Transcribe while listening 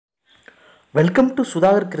Welcome to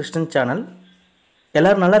Sudhakar Krishnan channel.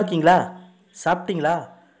 எல்லோரும் நல்லா இருக்கீங்களா? சாப்பிட்டீங்களா?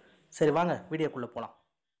 சரி, வாங்க வீடியோக்குள்ளே போகலாம்.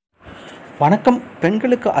 வணக்கம்.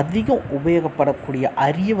 பெண்களுக்கு அதிகம் உபயோகப்படக்கூடிய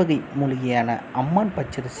அரிய வகை மூலிகையான அம்மான்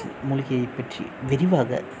பச்சரிசி மூலிகையை பற்றி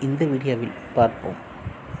விரிவாக இந்த வீடியோவில் பார்ப்போம்.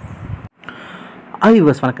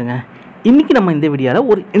 வியூவர்ஸ் வணக்கங்க. இன்றைக்கி நம்ம இந்த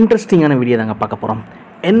வீடியோவில் ஒரு இன்ட்ரெஸ்டிங்கான வீடியோ தாங்க பார்க்க போகிறோம்.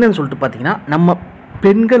 என்னன்னு சொல்லிட்டு பார்த்தீங்கன்னா, நம்ம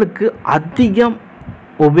பெண்களுக்கு அதிகம்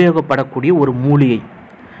உபயோகப்படக்கூடிய ஒரு மூலிகை,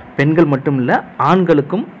 பெண்கள் மட்டும் இல்லை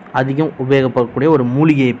ஆண்களுக்கும் அதிகம் உபயோகப்படக்கூடிய ஒரு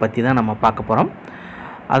மூலிகையை பற்றி தான் நம்ம பார்க்க போகிறோம்.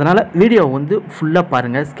 அதனால் வீடியோ ஃபுல்லாக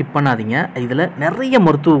பாருங்கள், ஸ்கிப் பண்ணாதீங்க. இதில் நிறைய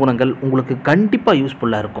மருத்துவ குணங்கள் உங்களுக்கு கண்டிப்பாக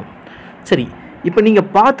யூஸ்ஃபுல்லாக இருக்கும். சரி, இப்போ நீங்கள்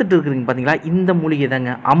பார்த்துட்டு இருக்கிறீங்க பார்த்தீங்களா, இந்த மூலிகை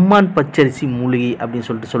தாங்க அம்மான் பச்சரிசி மூலிகை அப்படின்னு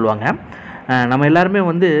சொல்லிட்டு சொல்லுவாங்க. நம்ம எல்லாருமே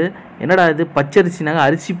என்னடா இது பச்சரிசினாங்க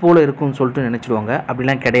அரிசி போல் இருக்கும்னு சொல்லிட்டு நினச்சிடுவாங்க.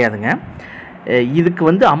 அப்படிலாம் கிடையாதுங்க.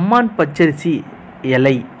 இதுக்கு அம்மான் பச்சரிசி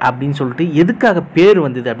இலை அப்படின்னு சொல்லிட்டு எதுக்காக பேர்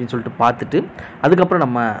வந்தது அப்படின்னு சொல்லிட்டு பார்த்துட்டு அதுக்கப்புறம்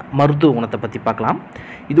நம்ம மருத்துவ குணத்தை பற்றி பார்க்கலாம்.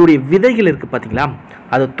 இதோடைய விதைகள் இருக்குது பார்த்தீங்களா,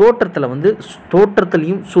 அது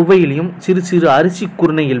தோற்றத்துலேயும் சுவையிலையும் சிறு சிறு அரிசி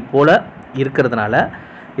குருணைகள் போல் இருக்கிறதுனால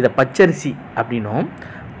இதை பச்சரிசி அப்படின்னும்,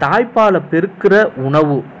 தாய்ப்பாலை பெருக்கிற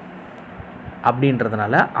உணவு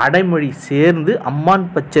அப்படின்றதுனால அடைமொழி சேர்ந்து அம்மான்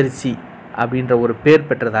பச்சரிசி அப்படின்ற ஒரு பேர்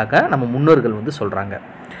பெற்றதாக நம்ம முன்னோர்கள் சொல்கிறாங்க.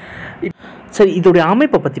 சரி, இதோடைய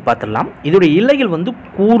அமைப்பை பற்றி பார்த்துடலாம். இதோடைய இலைகள்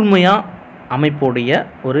கூர்மையாக அமைப்புடைய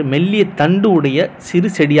ஒரு மெல்லிய தண்டு உடைய சிறு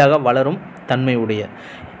செடியாக வளரும் தன்மை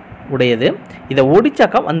உடையது. இதை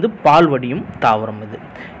ஒடிச்சாக்கா பால் வடியும் தாவரம் இது.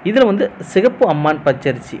 இதில் சிகப்பு அம்மான்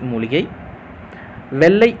பச்சரிசி மூலிகை,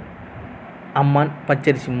 வெள்ளை அம்மான்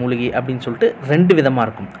பச்சரிசி மூலிகை அப்படின்னு சொல்லிட்டு ரெண்டு விதமாக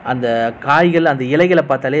இருக்கும். அந்த காய்கள் அந்த இலைகளை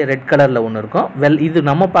பார்த்தாலே ரெட் கலரில் ஒன்று இருக்கும். இது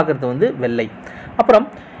நம்ம பார்க்குறது வெள்ளை. அப்புறம்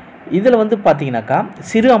இதில் பார்த்தீங்கன்னாக்கா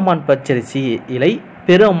சிறு அம்மான் பச்சரிசி இலை,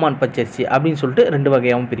 பெரு அம்மான் பச்சரிசி அப்படின்னு சொல்லிட்டு ரெண்டு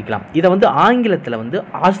வகையாகவும் பிரிக்கலாம். இதை ஆங்கிலத்தில்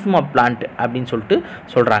ஆஸ்துமா பிளான்ட் அப்படின்னு சொல்லிட்டு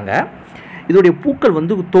சொல்கிறாங்க. இதோடைய பூக்கள்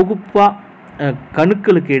தொகுப்பாக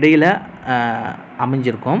கணுக்களுக்கு இடையில்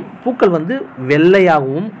அமைஞ்சிருக்கும். பூக்கள்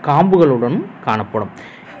வெள்ளையாகவும் காம்புகளுடனும் காணப்படும்.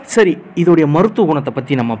 சரி, இதோடைய மருத்துவ குணத்தை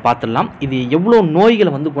பற்றி நம்ம பார்த்துடலாம். இது எவ்வளோ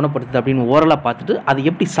நோய்களை குணப்படுத்துது அப்படின்னு ஓரலாக பார்த்துட்டு அதை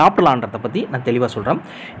எப்படி சாப்பிடலான்றதை பற்றி நான் தெளிவாக சொல்கிறேன்.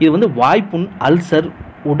 இது வாய்ப்புண், அல்சர்,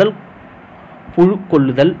 உடல் புழு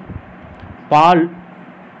கொள்ளுதல், பால்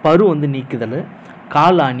பரு நீக்குதல்,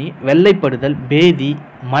 காலாணி, வெள்ளைப்படுதல், பேதி,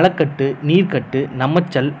 மலக்கட்டு, நீர்க்கட்டு,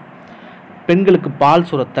 நமச்சல், பெண்களுக்கு பால்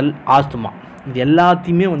சுரத்தல், ஆஸ்துமா, இது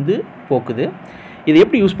எல்லாத்தையுமே போக்குது. இதை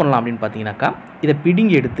எப்படி யூஸ் பண்ணலாம் அப்படின்னு பார்த்தீங்கன்னாக்கா, இதை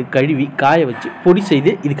பிடுங்கி எடுத்து கழுவி காய வச்சு பொடி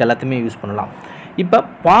செய்து இதுக்கு எல்லாத்தையுமே யூஸ் பண்ணலாம். இப்போ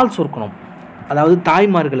பால் சுரக்கணும், அதாவது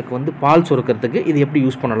தாய்மார்களுக்கு பால் சுரக்கிறதுக்கு இது எப்படி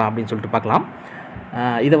யூஸ் பண்ணலாம் அப்படின்னு சொல்லிட்டு பார்க்கலாம்.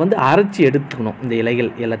 இதை அரைச்சி எடுத்துக்கணும். இந்த இலைகள்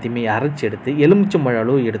எல்லாத்தையுமே அரைச்சி எடுத்து எலுமிச்சம்பழ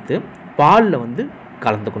அளவு எடுத்து பாலில்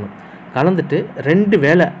கலந்துக்கணும். கலந்துட்டு 2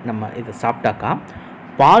 வேளை நம்ம இதை சாப்பிட்டாக்கா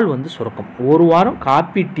பால் சுரக்கும். ஒரு வாரம்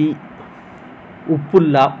காப்பி, டீ,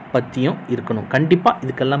 உப்புல்லா பத்தியம் இருக்கணும். கண்டிப்பாக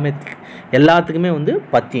இதுக்கு எல்லாத்துக்குமே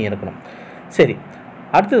பத்தியம் இருக்கணும். சரி,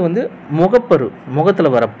 அடுத்தது முகப்பரு,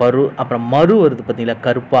 முகத்தில் வர பரு, அப்புறம் மறு வருது பார்த்தீங்களா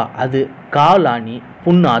கருப்பாக, அது, காலாணி,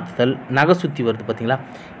 புண்ணு ஆற்றுதல், நகை சுற்றி வருது பார்த்தீங்களா,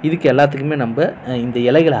 இதுக்கு எல்லாத்துக்குமே நம்ம இந்த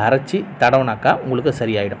இலைகளை அரைச்சி தடவினாக்கா உங்களுக்கு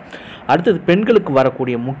சரியாயிடும். அடுத்தது பெண்களுக்கு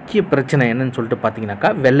வரக்கூடிய முக்கிய பிரச்சனை என்னன்னு சொல்லிட்டு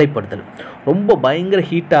பார்த்தீங்கன்னாக்கா வெள்ளைப்படுதல். ரொம்ப பயங்கர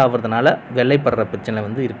ஹீட்டாக ஆகிறதுனால வெள்ளைப்படுற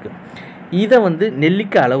பிரச்சனை இருக்குது. இதை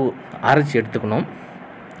நெல்லிக்காய் அளவு அரைச்சி எடுத்துக்கணும்,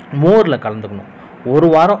 மோரில் கலந்துக்கணும். ஒரு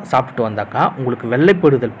வாரம் சாப்பிட்டு வந்தாக்கா உங்களுக்கு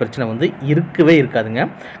வெள்ளைப்படுதல் பிரச்சனை இருக்கவே இருக்காதுங்க.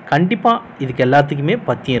 கண்டிப்பாக இதுக்கு எல்லாத்துக்குமே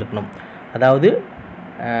பத்தியம் இருக்கணும். அதாவது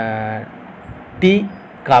டீ,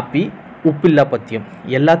 காப்பி, உப்பில்லா பத்தியம்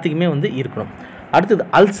எல்லாத்துக்குமே இருக்கணும். அடுத்தது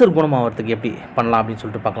அல்சர் குணமாகிறதுக்கு எப்படி பண்ணலாம் அப்படின்னு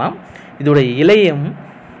சொல்லிட்டு பார்க்கலாம். இதோடைய இலையும்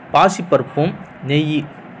பாசிப்பருப்பும் நெய்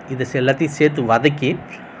இதை எல்லாத்தையும் சேர்த்து வதக்கி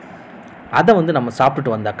அதை நம்ம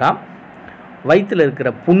சாப்பிட்டுட்டு வந்தாக்கா வயிற்றில் இருக்கிற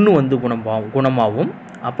புண்ணு குணமாகும்.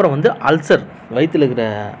 அப்புறம் அல்சர், வயிற்றில் இருக்கிற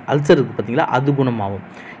அல்சர் இருக்குது பார்த்திங்களா, அது குணமாகும்.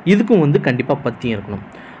 இதுக்கும் கண்டிப்பாக பத்தியம் இருக்கணும்.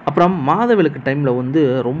 அப்புறம் மாதவிலக்கு டைமில்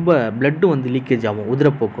ரொம்ப பிளட்டு லீக்கேஜ் ஆகும்,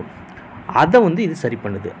 உதிரப்போக்கும், அதை இது சரி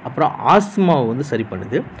பண்ணுது. அப்புறம் ஆஸ்துமாவை சரி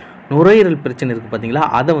பண்ணுது. நுரையீரல் பிரச்சனை இருக்குது பார்த்திங்களா,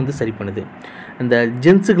 அதை சரி பண்ணுது. இந்த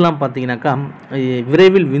ஜென்ஸுக்கெலாம் பார்த்திங்கனாக்கா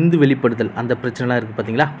விரைவில் விந்து வெளிப்படுதல் அந்த பிரச்சனைலாம் இருக்குது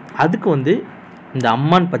பார்த்திங்களா, அதுக்கு இந்த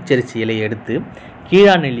அம்மான் பச்சரிசி இலையை எடுத்து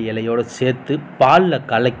கீழாநெல்லி இலையோடு சேர்த்து பாலில்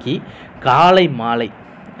கலக்கி காலை மாலை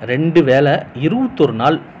 2 வேளை 21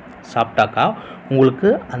 நாள் சாப்பிட்டாக்கா உங்களுக்கு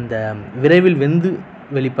அந்த விரைவில் வெந்து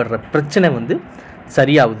வெளிப்படுற பிரச்சனை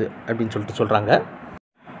சரியாகுது அப்படின்னு சொல்லிட்டு சொல்கிறாங்க.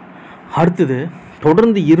 அடுத்தது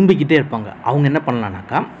தொடர்ந்து இரும்பிக்கிட்டே இருப்பாங்க. அவங்க என்ன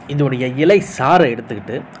பண்ணலான்னாக்கா, இதோடைய இலை சாறை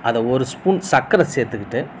எடுத்துக்கிட்டு அதை 1 ஸ்பூன் சர்க்கரை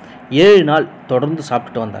சேர்த்துக்கிட்டு 7 நாள் தொடர்ந்து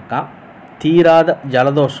சாப்பிட்டுட்டு வந்தாக்கா தீராத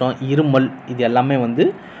ஜலதோஷம், இருமல் இது எல்லாமே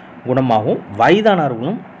குணமாகும்.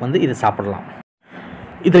 வயதானவர்களும் வந்து இதை சாப்பிடலாம்.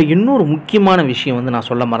 இதில் இன்னொரு முக்கியமான விஷயம் வந்து நான்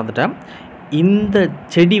சொல்ல மறந்துட்டேன். இந்த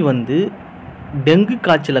செடி வந்து டெங்கு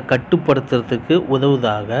காய்ச்சலை கட்டுப்படுத்துறதுக்கு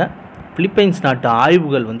உதவுவதாக பிலிப்பைன்ஸ் நாட்டு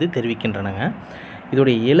ஆய்வுகள் வந்து தெரிவிக்கின்றனங்க.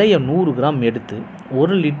 இதோடைய இலையை 100 கிராம் எடுத்து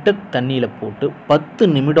 1 லிட்டர் தண்ணியில் போட்டு 10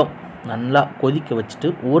 நிமிடம் நல்லா கொதிக்க வச்சுட்டு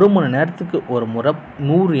 1 மணி நேரத்துக்கு ஒரு முறை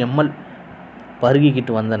 100 ml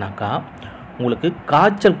பருகிக்கிட்டு வந்தனாக்கா உங்களுக்கு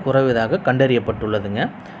காய்ச்சல் குறைவதாக கண்டறியப்பட்டுள்ளதுங்க.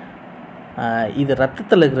 இது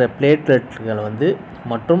ரத்தத்தில் இருக்கிற பிளேட்லெட்டுகளை வந்து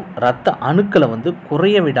மற்றும் இரத்த அணுக்களை வந்து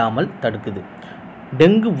குறைய விடாமல் தடுக்குது.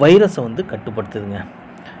 டெங்கு வைரஸை வந்து கட்டுப்படுத்துதுங்க.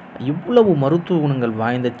 இவ்வளவு மருத்துவ குணங்கள்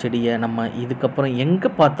வாய்ந்த செடியை நம்ம இதுக்கப்புறம் எங்கே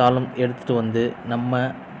பார்த்தாலும் எடுத்துகிட்டு வந்து நம்ம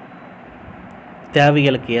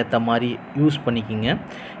தேவைகளுக்கு ஏற்ற மாதிரி யூஸ் பண்ணிக்கிங்க.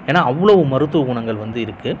 ஏன்னா அவ்வளவு மருத்துவ குணங்கள் வந்து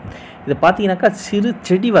இருக்குது. இதை பார்த்தீங்கன்னாக்கா சிறு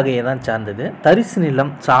செடி வகையை தான் சார்ந்தது. தரிசு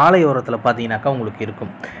நிலம் சாலையோரத்தில் பார்த்தீங்கன்னாக்கா உங்களுக்கு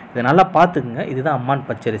இருக்கும். இதை நல்லா பார்த்துக்குங்க. இதுதான் அம்மான்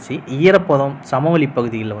பச்சரிசி. ஈரப்பதம் சமவெளி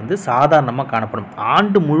பகுதிகளில் வந்து சாதாரணமாக காணப்படும்.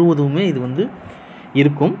 ஆண்டு முழுவதுமே இது வந்து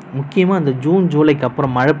இருக்கும். முக்கியமாக இந்த ஜூன் ஜூலைக்கு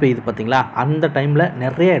அப்புறம் மழை பெய்யுது பார்த்திங்களா, அந்த டைமில்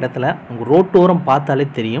நிறைய இடத்துல உங்கள் ரோட்டோரம் பார்த்தாலே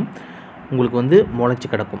தெரியும் உங்களுக்கு வந்து முளைச்சி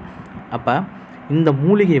கிடக்கும். அப்போ இந்த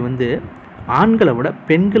மூலிகை வந்து ஆண்களை விட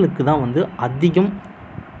பெண்களுக்கு தான் வந்து அதிகம்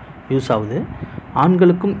யூஸ் ஆகுது.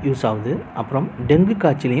 ஆண்களுக்கும் யூஸ் ஆகுது. அப்புறம் டெங்கு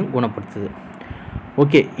காய்ச்சலையும் குணப்படுத்துது.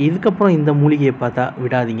 ஓகே, இதுக்கப்புறம் இந்த மூலிகையை பார்த்தா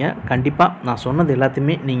விடாதீங்க. கண்டிப்பாக நான் சொன்னது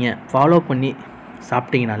எல்லாத்தையுமே நீங்கள் ஃபாலோ பண்ணி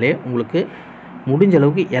சாப்பிட்டீங்கனாலே உங்களுக்கு முடிஞ்ச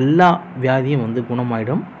அளவுக்கு எல்லா வியாதியும் வந்து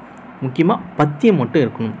குணமாயிடும். முக்கியமாக பத்தியம் மட்டும்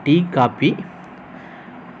இருக்கணும். டீ, காப்பி,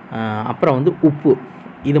 அப்புறம் வந்து உப்பு,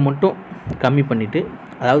 இதை மட்டும் கம்மி பண்ணிவிட்டு,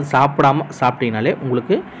 அதாவது சாப்பிடாமல் சாப்பிட்டீங்கனாலே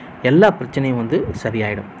உங்களுக்கு எல்லா பிரச்சனையும் வந்து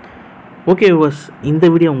சரியாயிடும். ஓகே வியூவர்ஸ், இந்த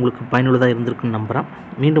வீடியோ உங்களுக்கு பயனுள்ளதாக இருந்திருக்குன்னு நம்புகிறேன்.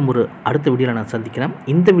 மீண்டும் ஒரு அடுத்த வீடியோவில் நான் சந்திக்கிறேன்.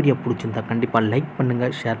 இந்த வீடியோ பிடிச்சிருந்தா கண்டிப்பாக லைக்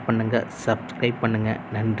பண்ணுங்கள், ஷேர் பண்ணுங்கள், சப்ஸ்கிரைப் பண்ணுங்கள்.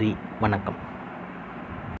 நன்றி, வணக்கம்.